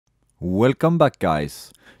Welcome back,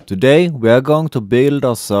 guys. Today we are going to build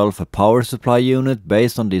ourselves a power supply unit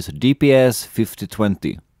based on this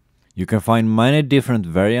DPS5020. You can find many different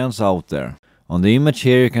variants out there. On the image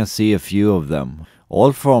here you can see a few of them.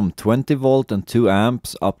 All from 20 volt and 2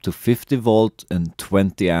 amps up to 50 volt and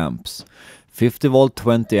 20 amps. 50 volt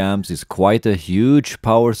 20 amps is quite a huge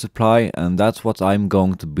power supply, and that's what I'm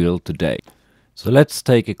going to build today. So let's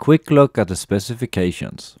take a quick look at the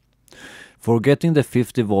specifications. For getting the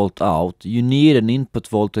 50 volt out, you need an input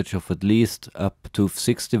voltage of at least up to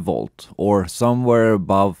 60 volt or somewhere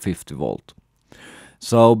above 50 volt.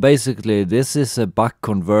 So basically this is a buck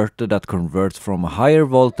converter that converts from a higher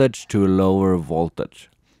voltage to a lower voltage.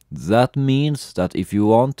 That means that if you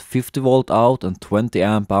want 50 volt out and 20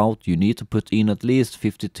 amp out, you need to put in at least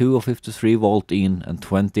 52 or 53 volt in and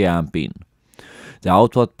 20 amp in. The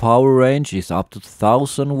output power range is up to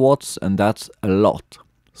 1000 watts, and that's a lot.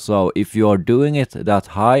 So if you are doing it that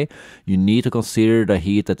high, you need to consider the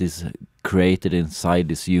heat that is created inside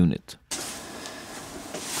this unit.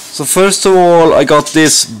 So first of all, I got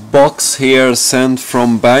this box here sent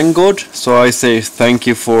from Banggod, so I say thank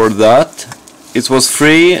you for that. It was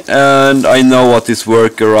free and I know what is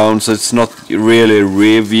workaround, so it's not really a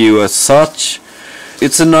review as such.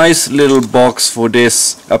 It's a nice little box for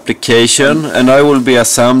this application, and I will be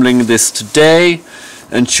assembling this today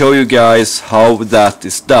and show you guys how that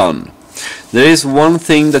is done. There is one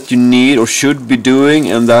thing that you need or should be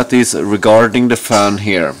doing, and that is regarding the fan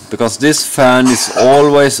here, because this fan is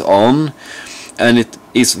always on and it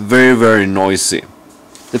is very noisy.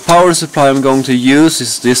 The power supply I'm going to use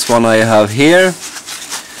is this one I have here.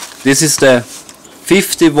 This is the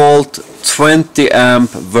 50 volt 20 amp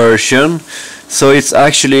version. So it's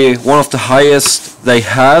actually one of the highest they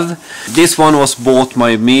have. This one was bought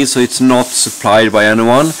by me, so it's not supplied by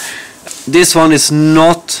anyone. This one is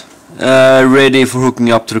not ready for hooking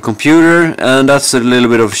up to the computer, and that's a little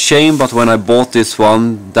bit of a shame, but when I bought this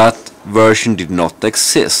one, that version did not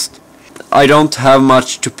exist. I don't have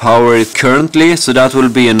much to power it currently, so that will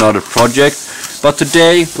be another project, but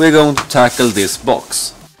today we're going to tackle this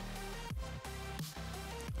box.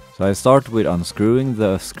 So I start with unscrewing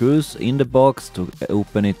the screws in the box to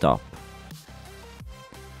open it up.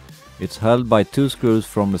 It's held by 2 screws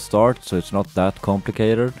from the start, so it's not that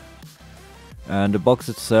complicated. And the box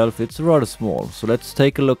itself, it's rather small, so let's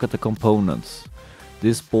take a look at the components.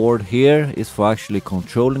 This board here is for actually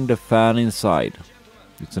controlling the fan inside.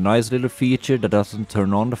 It's a nice little feature that doesn't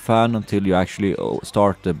turn on the fan until you actually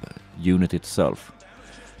start the unit itself.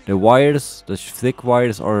 The wires, the thick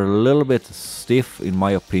wires, are a little bit stiff in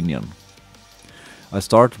my opinion. I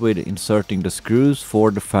start with inserting the screws for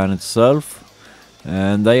the fan itself,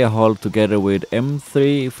 and they are held together with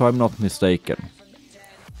M3 if I'm not mistaken.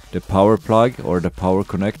 The power plug or the power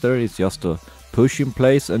connector is just a push in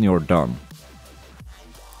place and you're done.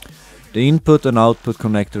 The input and output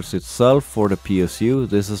connectors itself for the PSU,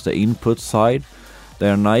 this is the input side. They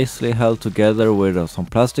are nicely held together with some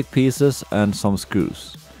plastic pieces and some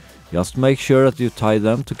screws. Just make sure that you tie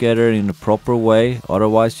them together in the proper way,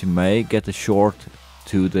 otherwise you may get a short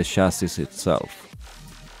to the chassis itself.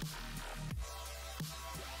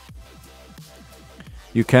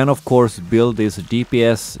 You can of course build this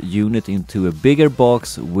DPS unit into a bigger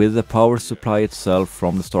box with the power supply itself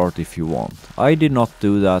from the start if you want. I did not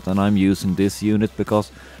do that, and I'm using this unit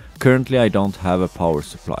because currently I don't have a power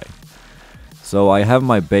supply. So I have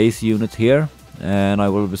my base unit here, and I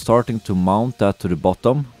will be starting to mount that to the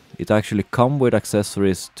bottom. It actually comes with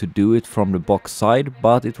accessories to do it from the box side,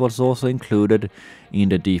 but it was also included in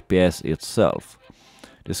the DPS itself.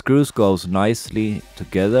 The screws goes nicely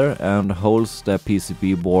together and holds the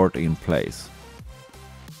PCB board in place.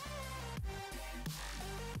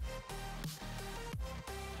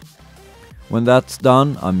 When that's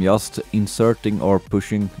done, I'm just inserting or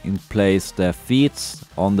pushing in place the feet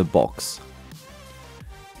on the box.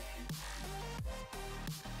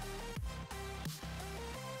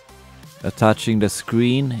 Attaching the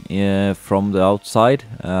screen from the outside,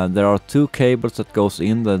 there are 2 cables that goes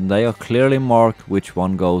in, and they are clearly marked which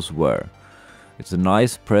one goes where. It's a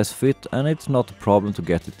nice press fit and it's not a problem to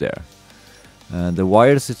get it there. The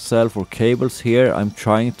wires itself or cables here I'm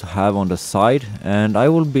trying to have on the side, and I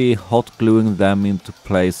will be hot gluing them into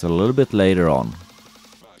place a little bit later on.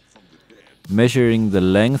 Measuring the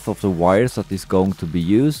length of the wires that is going to be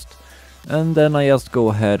used, and then I just go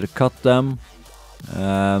ahead and cut them.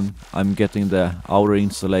 I'm getting the outer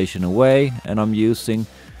insulation away, and I'm using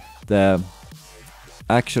the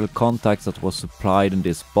actual contacts that was supplied in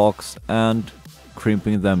this box and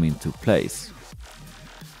crimping them into place.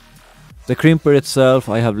 The crimper itself,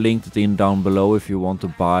 I have linked it in down below if you want to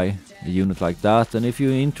buy a unit like that. And if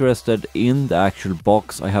you're interested in the actual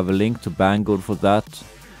box, I have a link to Banggod for that.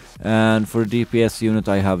 And for the DPS unit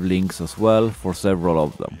I have links as well for several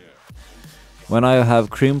of them. When I have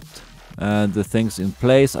crimped the things in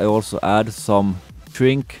place, I also add some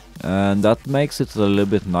shrink, and that makes it a little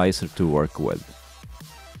bit nicer to work with.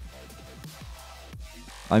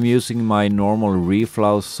 I'm using my normal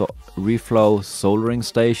reflow soldering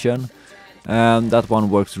station, and that one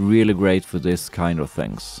works really great for this kind of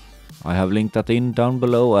things. I have linked that in down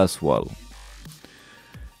below as well.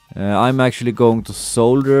 I'm actually going to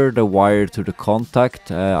solder the wire to the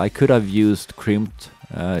contact. I could have used crimped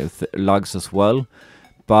lugs as well,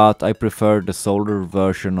 but I prefer the solder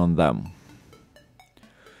version on them.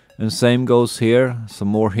 And same goes here, some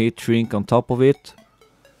more heat shrink on top of it.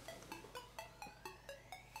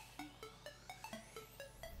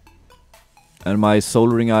 And my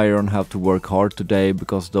soldering iron have to work hard today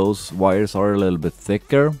because those wires are a little bit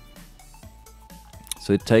thicker.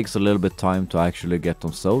 So it takes a little bit time to actually get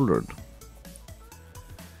them soldered.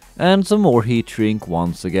 And some more heat shrink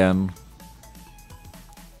once again.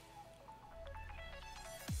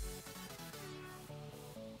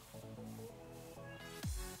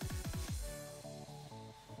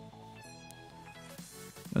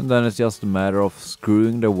 And then it's just a matter of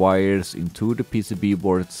screwing the wires into the PCB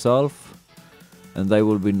board itself, and they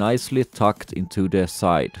will be nicely tucked into the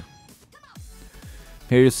side.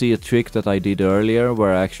 Here you see a trick that I did earlier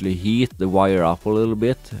where I actually heat the wire up a little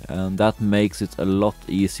bit, and that makes it a lot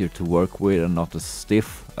easier to work with and not as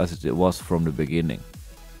stiff as it was from the beginning.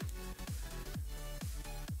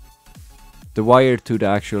 The wire to the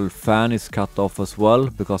actual fan is cut off as well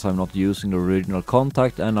because I'm not using the original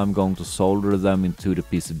contact, and I'm going to solder them into the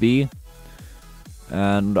PCB.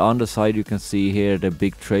 And on the side you can see here the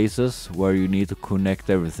big traces where you need to connect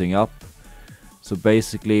everything up. So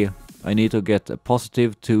basically I need to get a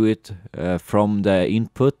positive to it from the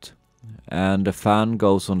input, and the fan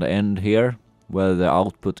goes on the end here where the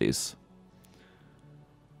output is.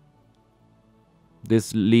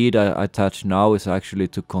 This lead I attach now is actually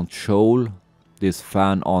to control this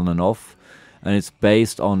fan on and off, and it's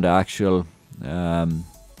based on the actual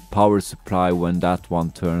power supply when that one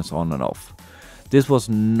turns on and off. This was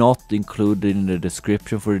not included in the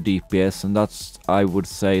description for the DPS, and that's, I would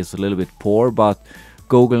say, is a little bit poor, but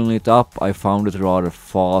googling it up I found it rather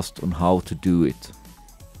fast on how to do it.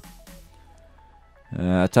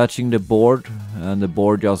 Attaching the board, and the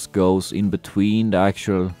board just goes in between the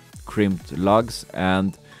actual crimped lugs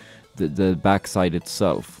and the backside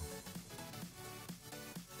itself.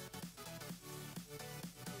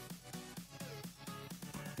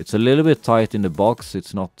 It's a little bit tight in the box.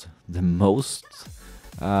 It's not the most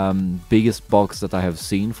biggest box that I have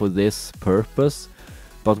seen for this purpose,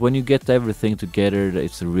 but when you get everything together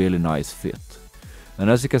it's a really nice fit. And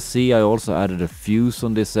as you can see, I also added a fuse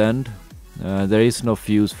on this end. There is no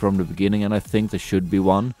fuse from the beginning, and I think there should be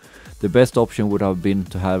one. The best option would have been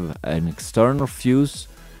to have an external fuse,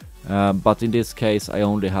 but in this case I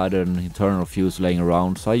only had an internal fuse laying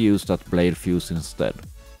around, so I used that blade fuse instead.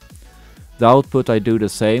 The output I do the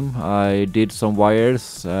same. I did some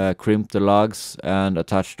wires, crimped the lugs and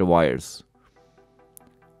attached the wires.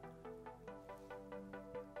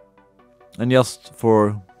 And just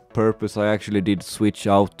for purpose I actually did switch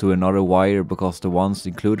out to another wire because the ones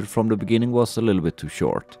included from the beginning was a little bit too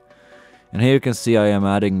short. And here you can see I am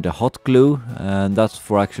adding the hot glue, and that's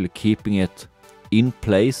for actually keeping it in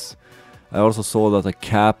place. I also saw that the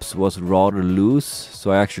caps was rather loose,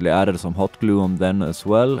 so I actually added some hot glue on them as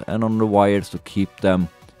well, and on the wires to keep them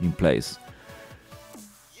in place.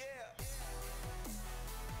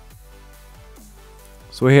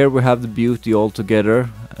 So here we have the beauty all together,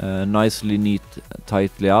 nicely neat,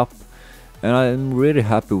 tightly up, and I'm really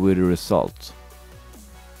happy with the result.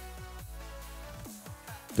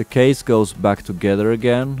 The case goes back together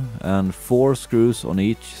again, and 4 screws on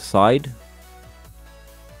each side.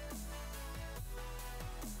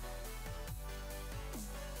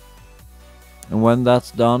 And when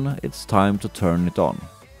that's done, it's time to turn it on.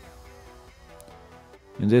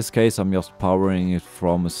 In this case I'm just powering it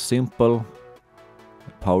from a simple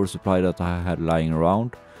power supply that I had lying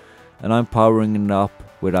around, and I'm powering it up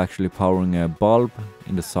with actually powering a bulb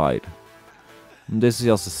in the side. And this is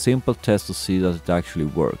just a simple test to see that it actually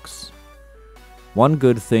works. One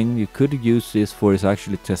good thing you could use this for is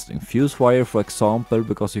actually testing fuse wire, for example,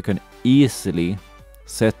 because you can easily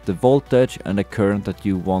set the voltage and the current that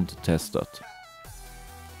you want to test at.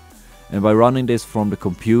 And by running this from the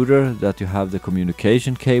computer that you have the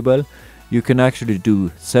communication cable, you can actually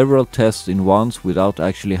do several tests in once without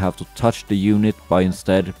actually have to touch the unit, by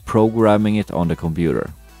instead programming it on the computer.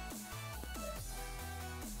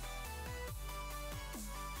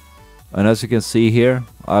 And as you can see here,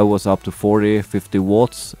 I was up to 40-50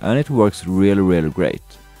 watts and it works really great.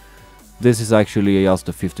 This is actually just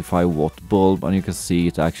a 55 watt bulb and you can see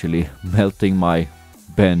it actually melting my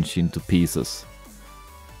bench into pieces.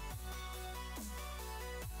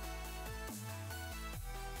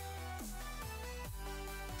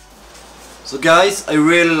 So guys, I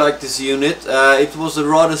really like this unit. It was a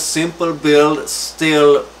rather simple build,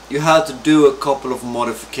 still you had to do a couple of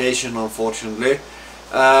modifications unfortunately.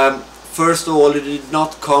 First of all, it did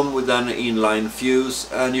not come with an inline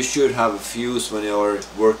fuse, and you should have a fuse when you are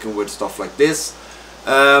working with stuff like this.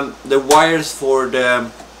 The wires for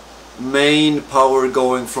the main power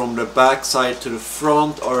going from the back side to the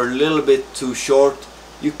front are a little bit too short.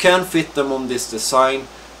 You can fit them on this design,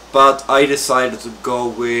 but I decided to go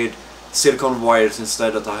with silicone wires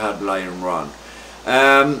instead that I had iron run.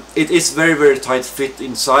 It is very tight fit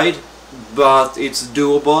inside, but it's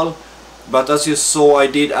doable. But as you saw, I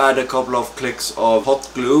did add a couple of clicks of hot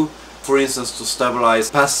glue, for instance to stabilize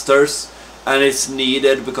capacitors, and it's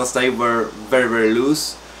needed because they were very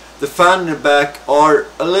loose. The fan in the back are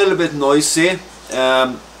a little bit noisy.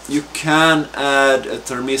 You can add a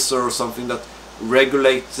thermistor or something that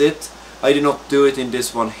regulates it. I did not do it in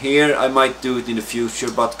this one here. I might do it in the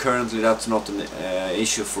future, but currently that's not an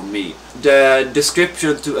issue for me. The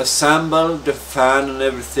description to assemble the fan and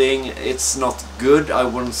everything, it's not good, I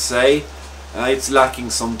wouldn't say. It's lacking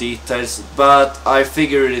some details, but I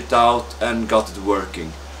figured it out and got it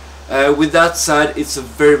working. With that said, it's a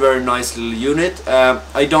very nice little unit.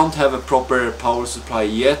 I don't have a proper power supply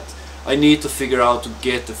yet. I need to figure out to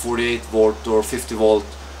get a 48 volt or 50 volt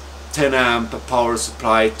 10 amp power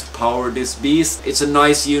supply to power this beast. It's a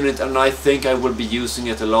nice unit and I think I will be using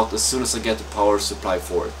it a lot as soon as I get a power supply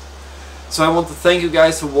for it. So I want to thank you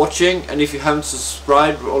guys for watching, and if you haven't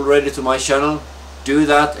subscribed already to my channel, do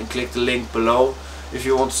that and click the link below. If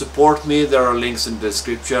you want to support me, there are links in the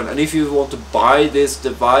description, and if you want to buy this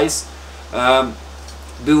device,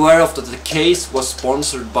 beware of that the case was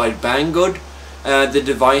sponsored by Banggod. The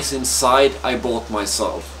device inside I bought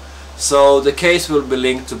myself. So the case will be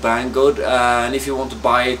linked to Banggod, and if you want to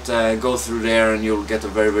buy it, go through there and you'll get a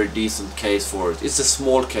very decent case for it. It's a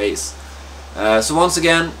small case. So once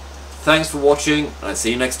again, thanks for watching and I'll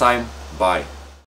see you next time. Bye.